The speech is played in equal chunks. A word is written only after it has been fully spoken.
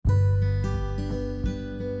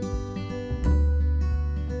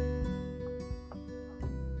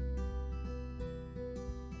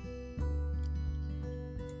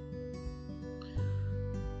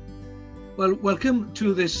Well, welcome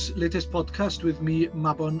to this latest podcast with me,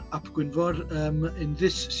 Mabon ap Gwynfor. In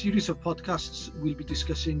this series of podcasts, we'll be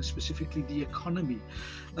discussing specifically the economy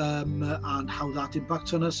and how that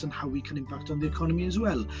impacts on us and how we can impact on the economy as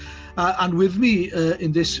well. And with me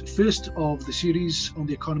in this first of the series on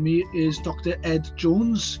the economy is Dr. Ed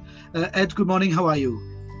Jones. Ed, good morning. How are you?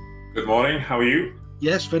 Good morning. How are you?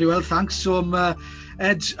 Yes, very well, thanks. So,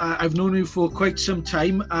 Ed, I've known you for quite some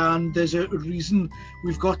time, and there's a reason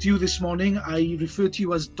we've got you this morning. I refer to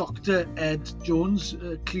you as Dr. Ed Jones.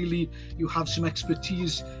 Clearly, you have some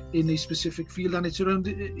expertise in a specific field, and it's around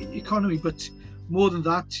economy. But more than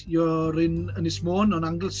that, you're in Ynys Môn on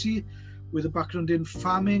Anglesey with a background in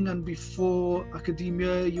farming, and before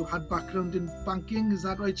academia, you had background in banking. Is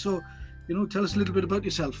that right? So, tell us a little bit about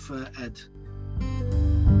yourself, Ed.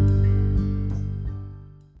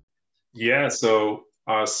 Yeah, so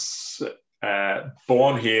I was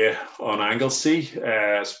born here on Anglesey.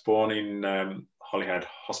 I was born in Holyhead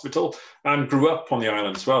Hospital and grew up on the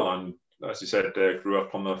island as well. And as you said, grew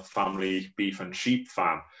up on the family beef and sheep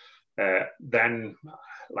farm. Then,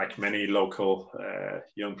 like many local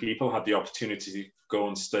young people, had the opportunity to go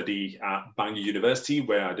and study at Bangor University,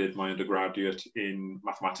 where I did my undergraduate in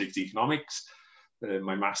mathematics economics.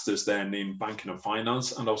 My master's then in banking and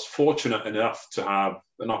finance, and I was fortunate enough to have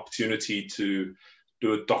an opportunity to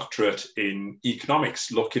do a doctorate in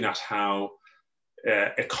economics, looking at how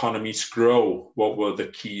economies grow, what were the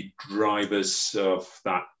key drivers of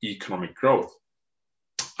that economic growth.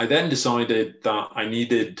 I then decided that I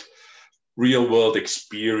needed real world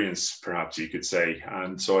experience, perhaps you could say,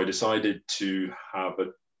 and so I decided to have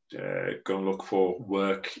go and look for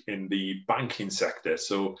work in the banking sector.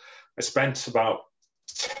 So I spent about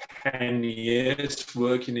 10 years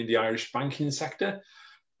working in the Irish banking sector.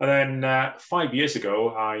 And then 5 years ago,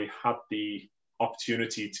 I had the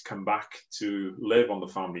opportunity to come back to live on the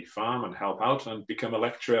family farm and help out and become a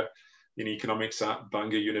lecturer in economics at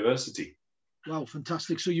Bangor University. Wow,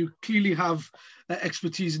 fantastic. So you clearly have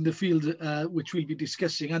expertise in the field, which we'll be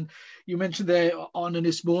discussing. And you mentioned there on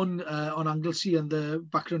Ynys Môn, on Anglesey, and the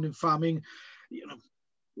background in farming.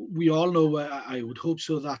 We all know, I would hope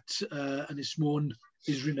so, that Ynys Môn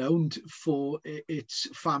is renowned for its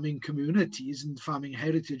farming communities and farming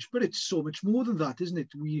heritage, but it's so much more than that, isn't it?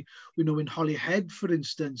 We know in Holyhead, for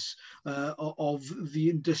instance, of the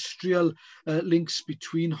industrial links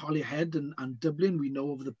between Holyhead and Dublin. We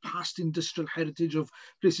know of the past industrial heritage of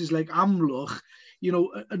places like Amlwch.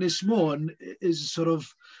 Ynys Môn is sort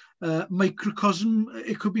of microcosm,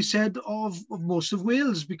 it could be said, of most of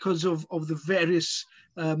Wales because of the various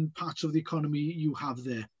parts of the economy you have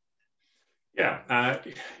there. Yeah,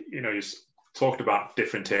 you talked about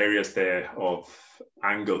different areas there of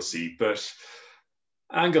Anglesey, but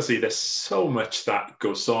Anglesey, there's so much that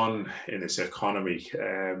goes on in this economy.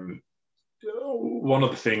 One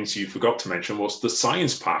of the things you forgot to mention was the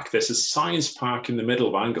science park. There's a science park in the middle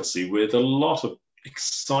of Anglesey with a lot of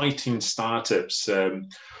exciting startups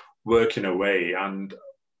working away, and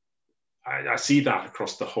I see that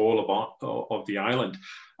across the whole of the island.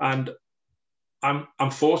 And I'm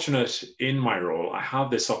fortunate in my role. I have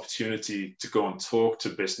this opportunity to go and talk to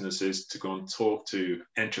businesses, to go and talk to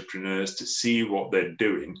entrepreneurs, to see what they're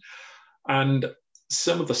doing. And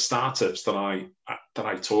some of the startups that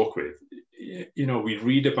I talk with, we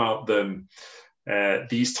read about them,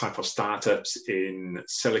 these type of startups in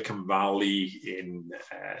Silicon Valley, in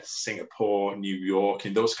Singapore, New York,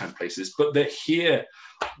 in those kind of places, but they're here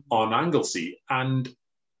on Anglesey. And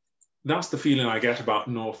that's the feeling I get about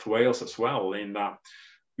North Wales as well, in that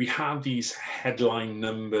we have these headline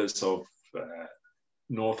numbers of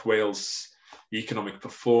North Wales economic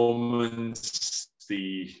performance,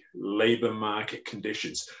 the labour market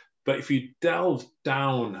conditions. But if you delve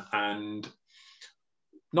down and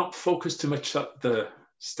not focus too much at the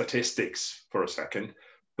statistics for a second,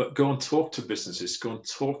 but go and talk to businesses, go and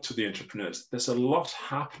talk to the entrepreneurs, there's a lot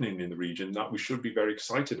happening in the region that we should be very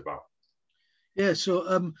excited about. Yeah,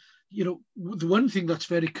 so the one thing that's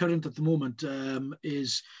very current at the moment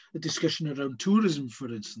is a discussion around tourism, for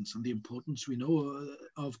instance, and the importance we know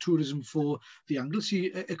of tourism for the Anglesey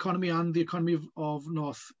economy and the economy of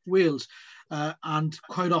North Wales. And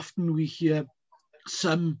quite often we hear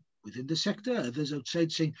some within the sector, others outside,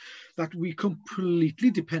 saying that we're completely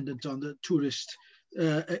dependent on the tourist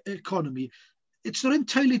economy. It's not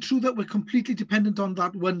entirely true that we're completely dependent on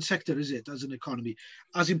that one sector, is it, as an economy?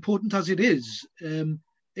 As important as it is,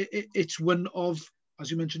 it's one of, as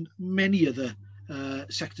you mentioned, many other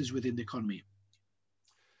sectors within the economy.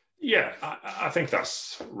 Yeah, I think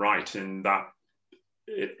that's right in that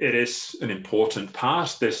it is an important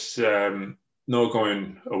part. This no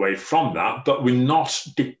going away from that, but we're not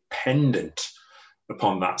dependent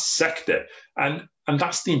upon that sector. And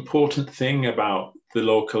that's the important thing about the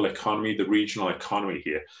local economy, the regional economy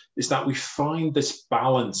here, is that we find this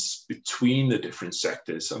balance between the different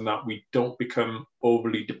sectors and that we don't become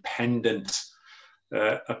overly dependent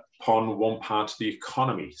upon one part of the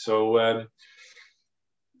economy. So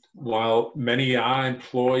while many are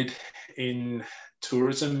employed in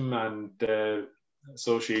tourism and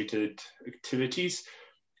associated activities,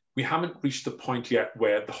 we haven't reached the point yet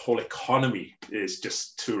where the whole economy is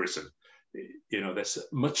just tourism. There's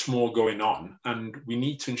much more going on, and we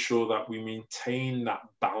need to ensure that we maintain that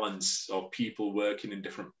balance of people working in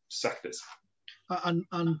different sectors. And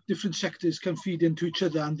different sectors can feed into each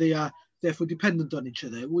other, and they are therefore dependent on each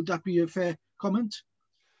other. Would that be a fair comment?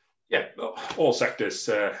 Yeah, all sectors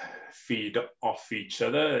feed off each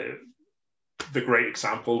other. The great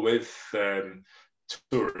example with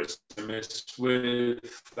tourism is with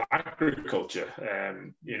agriculture.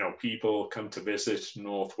 People come to visit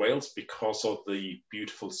North Wales because of the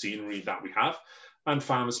beautiful scenery that we have, and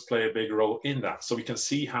farmers play a big role in that. So we can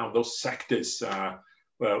see how those sectors are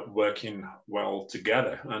working well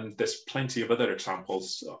together, and there's plenty of other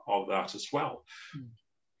examples of that as well.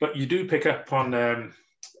 But you do pick up on a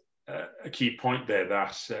key point there,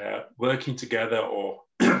 that working together or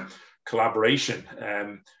collaboration,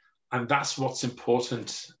 and that's what's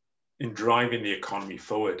important in driving the economy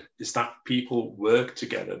forward, is that people work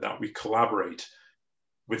together, that we collaborate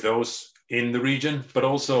with those in the region, but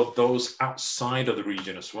also those outside of the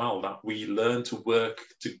region as well, that we learn to work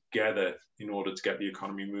together in order to get the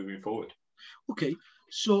economy moving forward. Okay,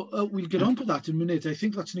 so we'll get on to that in a minute. I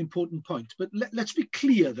think that's an important point, but let's be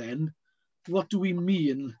clear then, what do we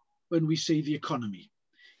mean when we say the economy?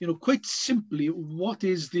 Quite simply, what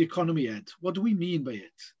is the economy, Ed? What do we mean by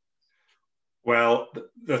it? Well,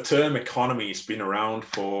 the term economy has been around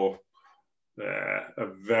for a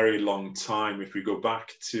very long time. If we go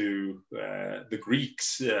back to the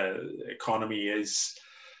Greeks, economy is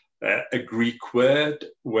a Greek word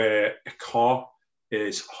where eco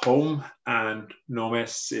is home and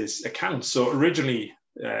nomos is account. So originally,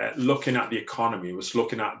 looking at the economy was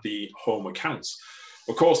looking at the home accounts.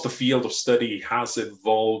 Of course, the field of study has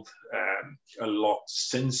evolved a lot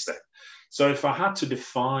since then. So if I had to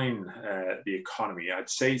define the economy, I'd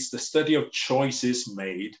say it's the study of choices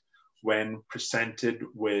made when presented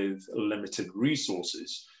with limited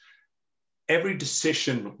resources. Every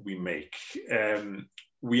decision we make,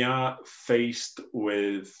 we are faced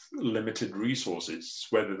with limited resources,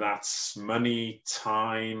 whether that's money,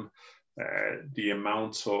 time, the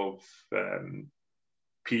amount of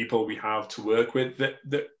people we have to work with,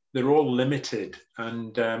 they're all limited.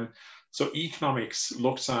 And so economics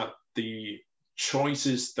looks at the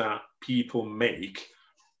choices that people make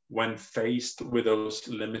when faced with those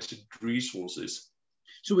limited resources.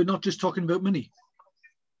 So we're not just talking about money.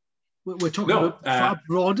 We're talking about a far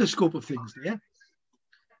broader scope of things, yeah?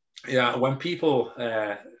 Yeah, when people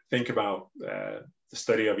think about the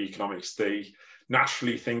study of economics, they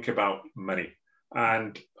naturally think about money.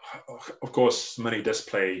 And of course, money does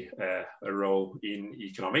play a role in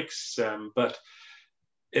economics, but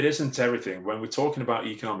it isn't everything. When we're talking about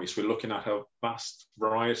economics, we're looking at a vast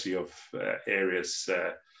variety of areas.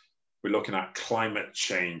 We're looking at climate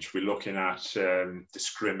change, we're looking at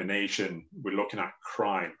discrimination, we're looking at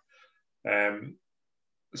crime.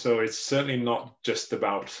 So it's certainly not just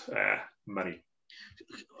about money.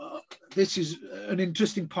 This is an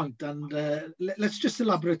interesting point, and let's just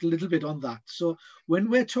elaborate a little bit on that. So when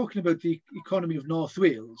we're talking about the economy of North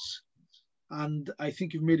Wales, and I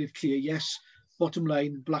think you've made it clear, yes, bottom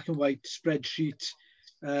line, black and white spreadsheet,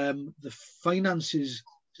 the finances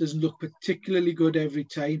doesn't look particularly good every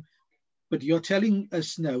time, but you're telling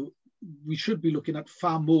us now we should be looking at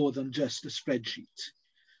far more than just a spreadsheet.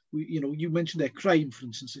 You mentioned there crime, for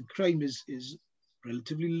instance, and crime is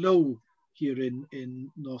relatively low here in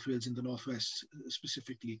North Wales, in the Northwest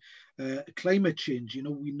specifically. Climate change,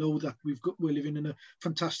 we know that we're living in a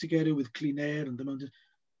fantastic area with clean air and the mountains.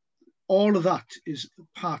 All of that is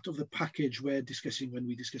part of the package we're discussing when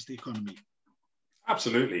we discuss the economy.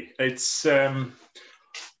 Absolutely. It's one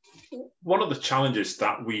of the challenges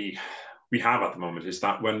that we have at the moment is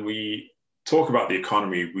that when we talk about the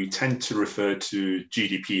economy, we tend to refer to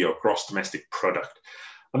GDP, or gross domestic product.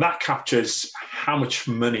 And that captures how much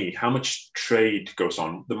money, how much trade goes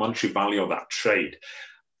on, the monetary value of that trade.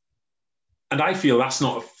 And I feel that's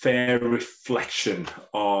not a fair reflection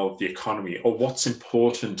of the economy or what's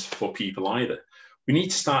important for people either. We need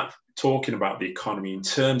to start talking about the economy in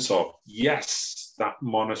terms of, yes, that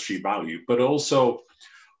monetary value, but also,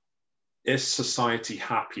 is society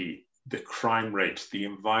happy? the crime rate, the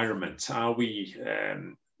environment? Are we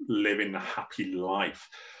living a happy life?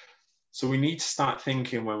 So we need to start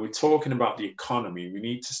thinking, when we're talking about the economy, we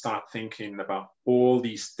need to start thinking about all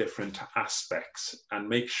these different aspects and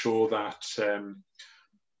make sure that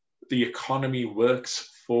the economy works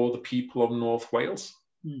for the people of North Wales.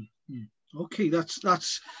 Mm-hmm. Okay,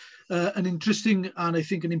 that's an interesting and I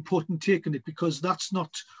think an important take on it, because that's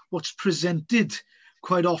not what's presented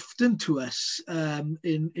quite often to us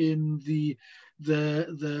in the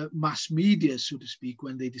mass media, so to speak,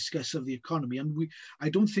 when they discuss of the economy. And I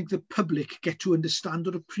don't think the public get to understand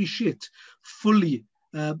or appreciate fully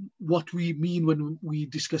what we mean when we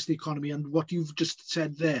discuss the economy, and what you've just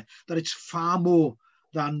said there, that it's far more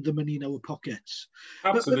than the money in our pockets.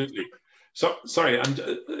 Absolutely. So, sorry, and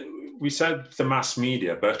we said the mass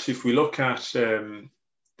media, but if we look at,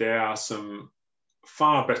 there are some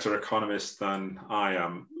far better economists than I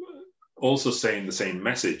am also saying the same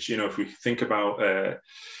message. You know, if we think about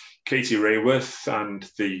Katie Raworth and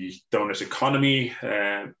the donut economy,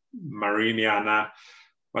 Mariana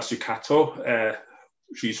Mazzucato,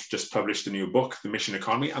 she's just published a new book, The Mission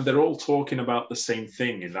Economy, and they're all talking about the same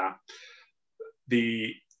thing, in that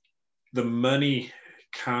the money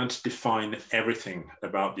can't define everything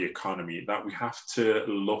about the economy, that we have to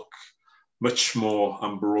look much more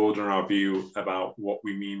and broaden our view about what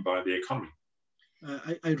we mean by the economy.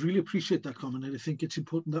 I really appreciate that comment, and I think it's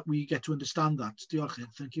important that we get to understand that. Diolch,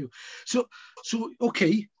 thank you. So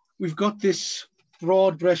okay, we've got this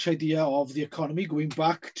broad brush idea of the economy going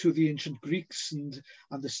back to the ancient Greeks and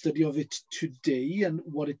the study of it today and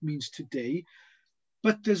what it means today.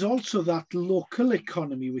 But there's also that local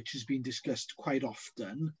economy which has been discussed quite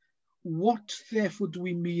often. What, therefore, do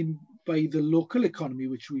we mean by the local economy,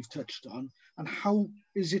 which we've touched on, and how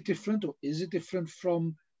is it different, or is it different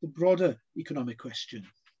from the broader economic question?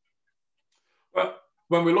 Well,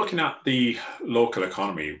 when we're looking at the local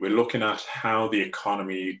economy, we're looking at how the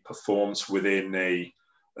economy performs within a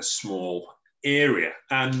small area.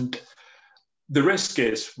 And the risk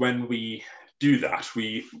is, when we do that,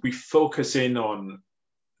 we focus in on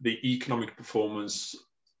the economic performance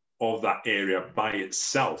of that area by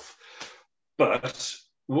itself. But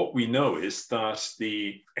what we know is that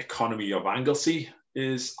the economy of Anglesey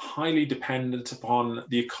is highly dependent upon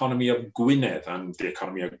the economy of Gwynedd, and the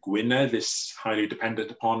economy of Gwynedd is highly dependent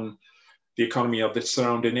upon the economy of the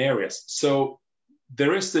surrounding areas. So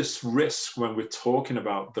there is this risk when we're talking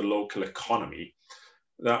about the local economy,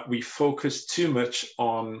 that we focus too much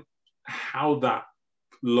on how that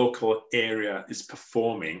local area is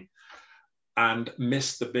performing and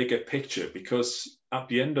miss the bigger picture, because at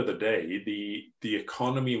the end of the day, the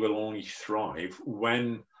economy will only thrive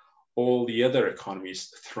when all the other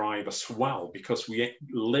economies thrive as well, because we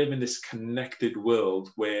live in this connected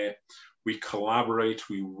world where we collaborate,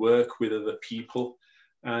 we work with other people,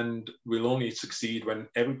 and we'll only succeed when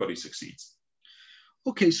everybody succeeds.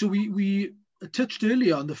 Okay, so we touched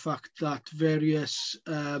earlier on the fact that various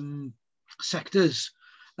sectors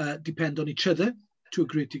depend on each other to a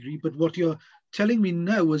great degree, but what you're telling me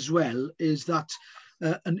now as well is that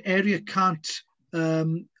an area's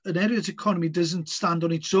economy doesn't stand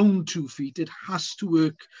on its own 2 feet. It has to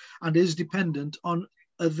work and is dependent on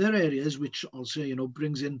other areas, which also, you know,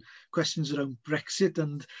 brings in questions around Brexit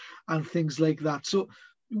and things like that. So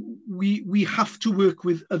we have to work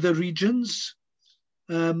with other regions,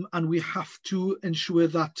 and we have to ensure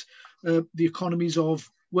that the economies of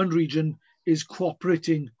one region is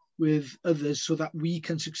cooperating with others so that we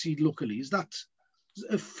can succeed locally. Is that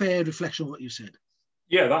a fair reflection of what you said?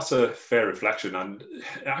 Yeah, that's a fair reflection, and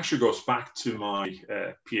it actually goes back to my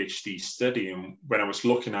PhD study, and when I was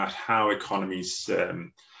looking at how economies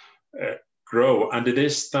grow, and it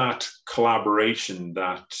is that collaboration,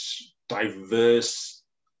 that diverse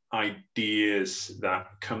ideas that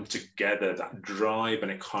come together that drive an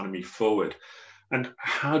economy forward. And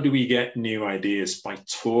how do we get new ideas? By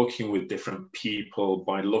talking with different people,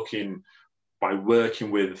 by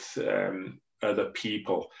working with other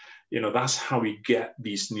people. You know, that's how we get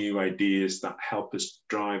these new ideas that help us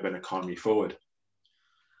drive an economy forward.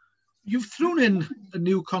 You've thrown in a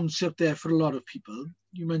new concept there for a lot of people.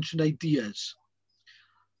 You mentioned ideas.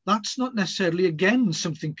 That's not necessarily, again,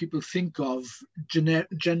 something people think of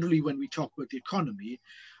generally when we talk about the economy.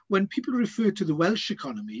 When people refer to the Welsh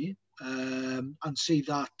economy and say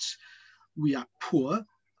that we are poor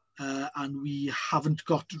and we haven't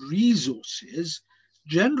got resources,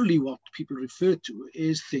 generally what people refer to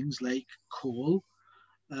is things like coal,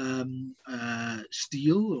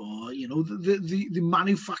 steel, or, you know, the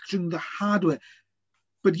manufacturing, the hardware.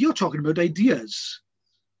 But you're talking about ideas.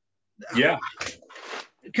 Yeah.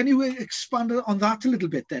 can you expand on that a little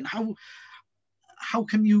bit then? How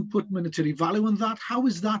can you put monetary value on that? How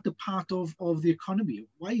is that a part of the economy?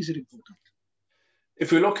 Why is it important?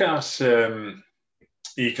 If we look at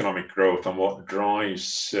economic growth and what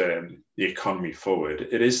drives the economy forward,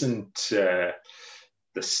 it isn't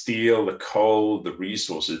the steel, the coal, the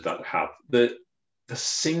resources that have the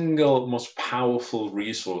single most powerful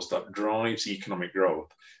resource that drives economic growth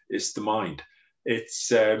is the mind.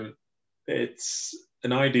 It's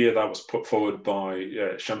an idea that was put forward by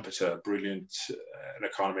Schumpeter, a brilliant an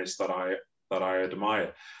economist that I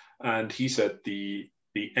admire, and he said the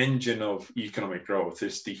engine of economic growth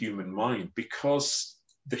is the human mind, because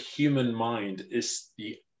the human mind is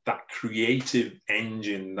that creative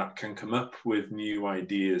engine that can come up with new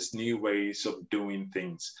ideas, new ways of doing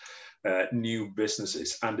things, new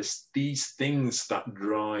businesses. And it's these things that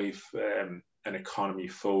drive an economy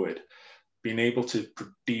forward. Being able to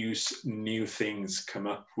produce new things, come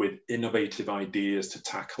up with innovative ideas to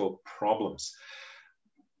tackle problems.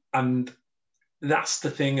 And that's the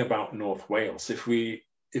thing about North Wales. If we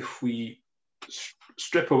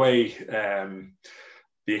strip away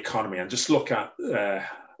the economy and just look at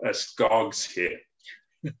us Gogs here,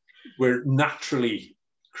 we're naturally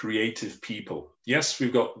creative people. Yes,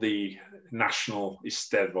 we've got the national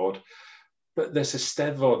Eisteddfod, but there's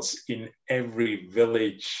Eisteddfods in every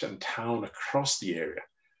village and town across the area.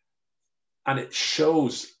 And it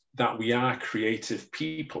shows that we are creative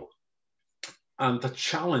people. And the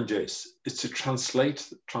challenge is to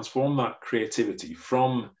transform that creativity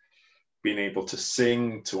from being able to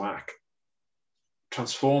sing to act,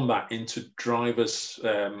 transform that into drivers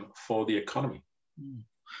for the economy.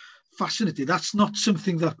 Fascinating. That's not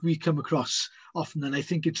something that we come across often, and I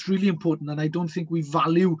think it's really important, and I don't think we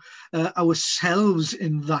value ourselves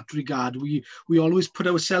in that regard. We always put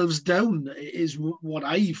ourselves down, is what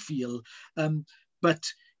I feel. But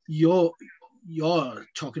you're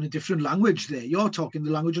talking a different language there. You're talking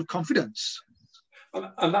the language of confidence.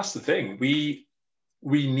 And that's the thing. We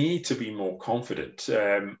need to be more confident.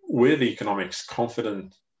 With economics,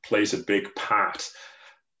 confidence plays a big part.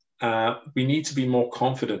 We need to be more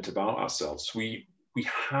confident about ourselves. We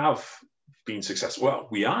have been successful. Well,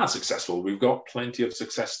 we are successful. We've got plenty of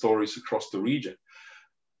success stories across the region.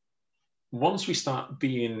 Once we start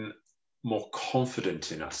being more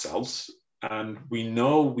confident in ourselves, and we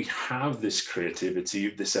know we have this creativity,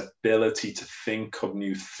 this ability to think of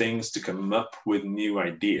new things, to come up with new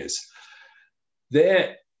ideas,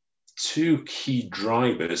 they're two key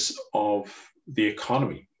drivers of the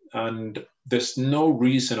economy. And there's no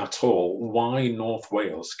reason at all why North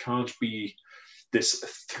Wales can't be this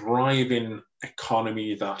thriving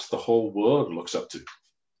economy that the whole world looks up to.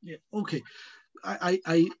 Yeah, okay.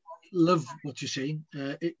 I love what you're saying.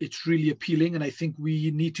 It's really appealing, and I think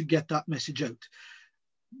we need to get that message out.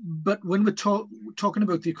 But when we're talking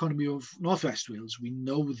about the economy of North West Wales, we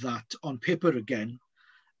know that on paper again,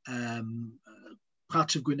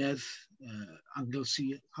 parts of Gwynedd,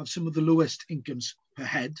 Anglesey have some of the lowest incomes per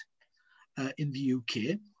head in the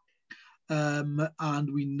UK.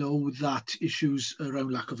 And we know that issues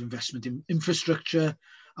around lack of investment in infrastructure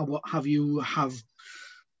and what have you have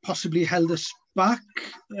possibly held us back.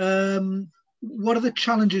 What are the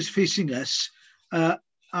challenges facing us?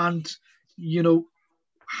 And, you know,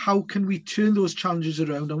 how can we turn those challenges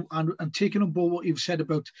around and taking on board what you've said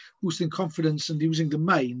about boosting confidence and using the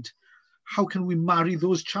mind? How can we marry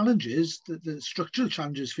those challenges, the structural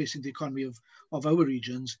challenges facing the economy of our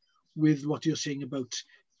regions, with what you're saying about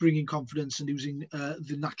bringing confidence and using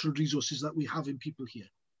the natural resources that we have in people here?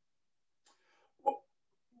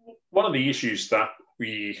 One of the issues that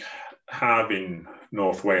we have in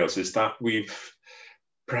North Wales is that we've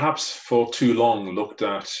perhaps for too long looked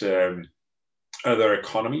at other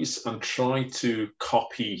economies and tried to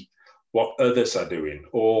copy what others are doing,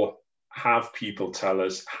 or have people tell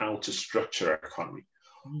us how to structure our economy.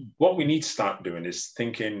 What we need to start doing is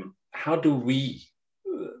thinking, how do we,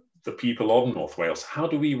 the people of North Wales, how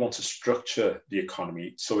do we want to structure the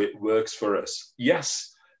economy so it works for us?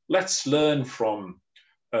 Yes, let's learn from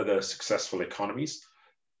other successful economies,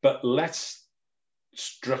 but let's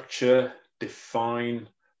structure, define,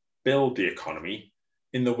 build the economy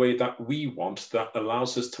in the way that we want, that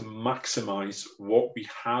allows us to maximize what we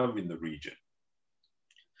have in the region.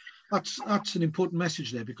 That's an important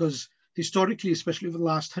message there, because historically, especially over the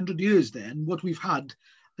last 100 years then, what we've had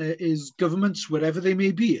is governments, wherever they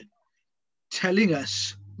may be, telling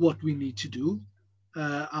us what we need to do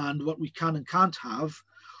and what we can and can't have.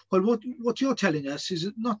 Well, what you're telling us is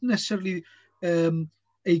not necessarily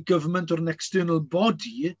a government or an external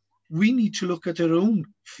body. We need to look at our own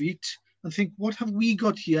feet and think, what have we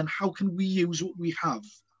got here and how can we use what we have?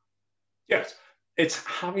 Yes, it's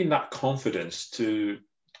having that confidence to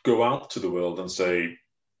go out to the world and say,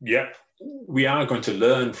 yep, we are going to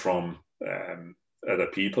learn from other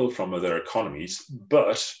people, from other economies,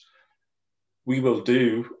 but we will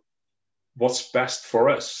do what's best for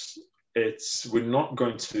us. We're not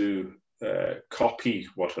going to copy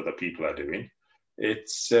what other people are doing.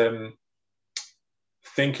 It's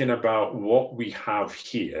thinking about what we have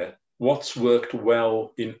here, what's worked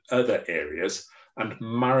well in other areas, and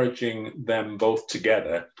marrying them both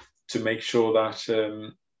together to make sure that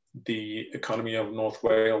the economy of North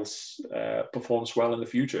Wales performs well in the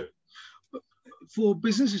future. For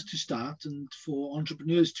businesses to start and for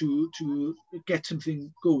entrepreneurs to get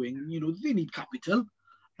something going, they need capital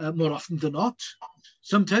more often than not.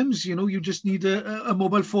 Sometimes, you just need a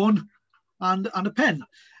mobile phone and a pen,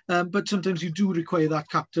 but sometimes you do require that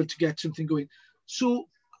capital to get something going. So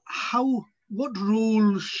what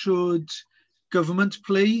role should government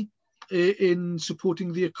play in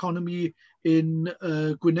supporting the economy in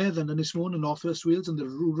Gwynedd and Ynys Môn and North West Wales and the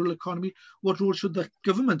rural economy? What role should the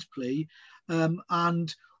government play?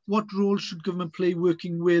 And what role should government play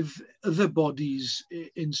working with other bodies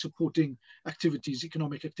in supporting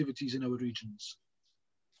economic activities in our regions?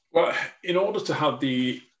 Well, in order to have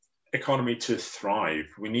the economy to thrive,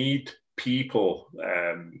 we need people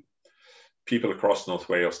across North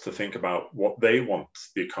Wales to think about what they want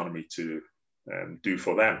the economy to do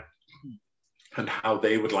for them and how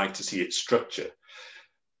they would like to see it structured.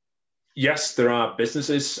 Yes, there are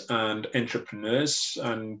businesses and entrepreneurs,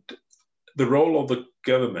 and the role of the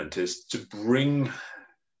government is to bring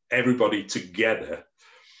everybody together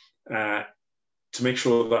to make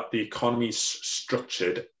sure that the economy is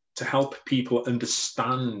structured to help people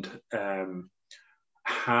understand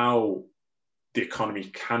how the economy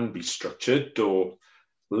can be structured, or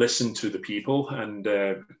listen to the people and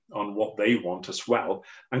on what they want as well,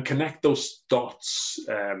 and connect those dots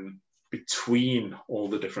between all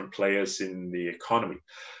the different players in the economy.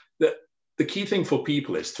 The key thing for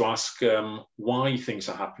people is to ask why things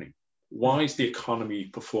are happening. Why is the economy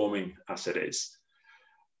performing as it is?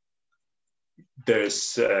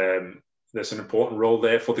 There's an important role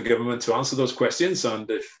there for the government to answer those questions, and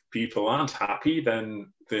if people aren't happy,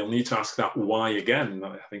 then they'll need to ask that why again.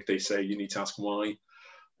 I think they say you need to ask why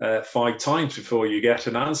 5 times before you get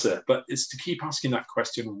an answer, but it's to keep asking that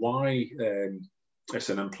question why is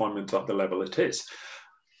unemployment at the level it is.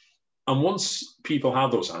 And once people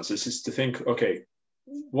have those answers, it's to think, okay,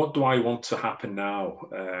 what do I want to happen now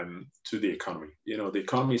to the economy? The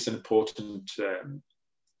economy is an important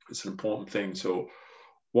thing. So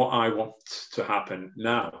what I want to happen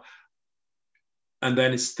now. And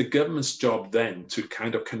then it's the government's job then to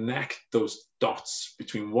kind of connect those dots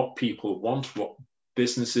between what people want, what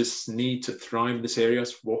businesses need to thrive in this area,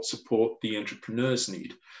 what support the entrepreneurs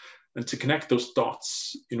need, and to connect those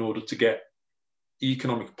dots in order to get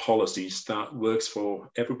economic policies that works for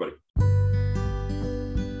everybody.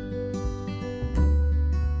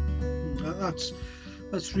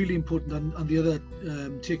 That's really important. And the other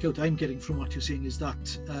takeout I'm getting from what you're saying is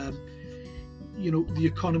that the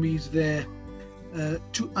economy is there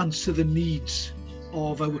to answer the needs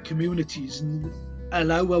of our communities and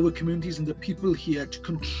allow our communities and the people here to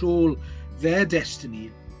control their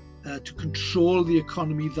destiny, to control the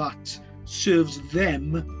economy that serves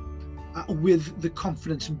them, with the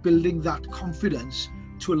confidence and building that confidence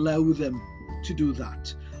to allow them to do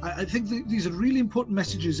that. I think these are really important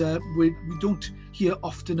messages we don't hear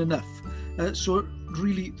often enough. So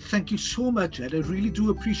really, thank you so much, Ed. I really do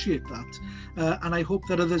appreciate that. And I hope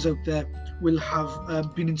that others out there will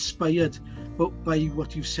have been inspired by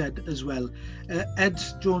what you've said as well. Ed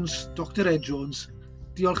Jones, Dr. Ed Jones,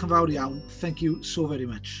 diolch yn fawr iawn. Thank you so very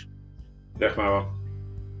much. Diolch yn fawr.